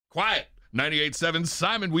Quiet. 98.7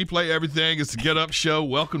 Simon, we play everything. It's the Get Up Show.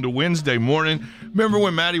 Welcome to Wednesday morning. Remember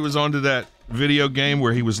when Matty was onto that video game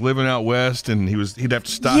where he was living out west and he'd have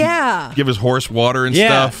to stop, give his horse water and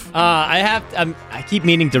stuff? I keep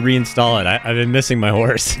meaning to reinstall it. I've been missing my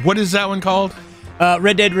horse. What is that one called?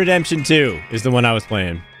 Red Dead Redemption 2 is the one I was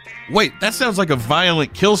playing. Wait, that sounds like a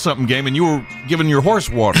violent kill something game, and you were giving your horse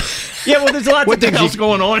water. Yeah, well, there's lots what of things. What the hell's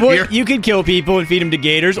going on here? You can kill people and feed them to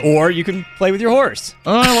gators, or you can play with your horse.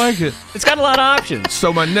 Oh, I like it. It's got a lot of options.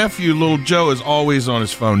 So my nephew, little Joe, is always on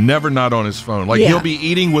his phone, never not on his phone. Like, he'll be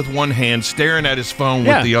eating with one hand, staring at his phone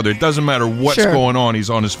with the other. It doesn't matter what's going on, he's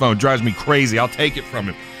on his phone. It drives me crazy. I'll take it from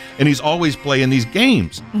him. And he's always playing these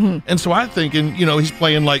games. Mm-hmm. And so I'm thinking, he's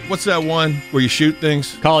playing like, what's that one where you shoot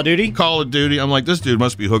things? Call of Duty? Call of Duty. I'm like, this dude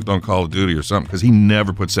must be hooked on Call of Duty or something, because he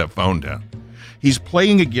never puts that phone down. He's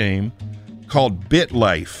playing a game called Bit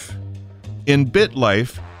Life. In Bit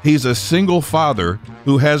Life, he's a single father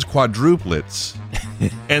who has quadruplets.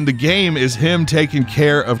 And the game is him taking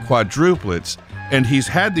care of quadruplets. And he's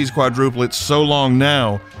had these quadruplets so long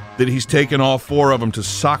now that he's taken all 4 of them to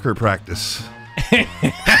soccer practice.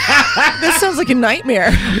 This sounds like a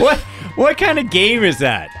nightmare. What kind of game is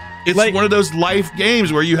that? It's like one of those life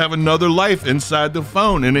games where you have another life inside the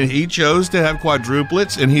phone, and he chose to have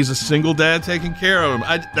quadruplets, and he's a single dad taking care of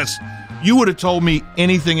them. You would have told me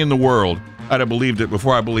anything in the world, I'd have believed it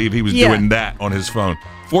before I believed he was doing that on his phone.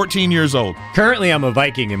 14 years old. Currently, I'm a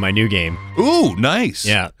Viking in my new game. Ooh, nice.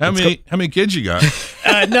 Yeah. How many kids you got?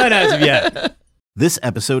 None as of yet. This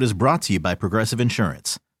episode is brought to you by Progressive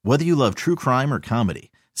Insurance. Whether you love true crime or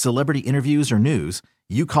comedy, celebrity interviews or news,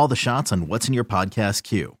 you call the shots on what's in your podcast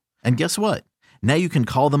queue. And guess what? Now you can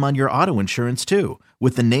call them on your auto insurance too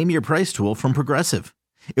with the Name Your Price tool from Progressive.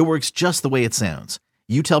 It works just the way it sounds.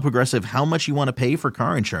 You tell Progressive how much you want to pay for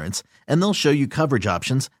car insurance, and they'll show you coverage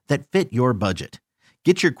options that fit your budget.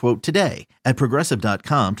 Get your quote today at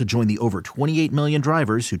Progressive.com to join the over 28 million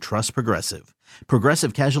drivers who trust Progressive.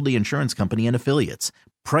 Progressive Casualty Insurance Company and Affiliates.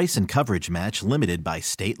 Price and coverage match limited by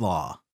state law.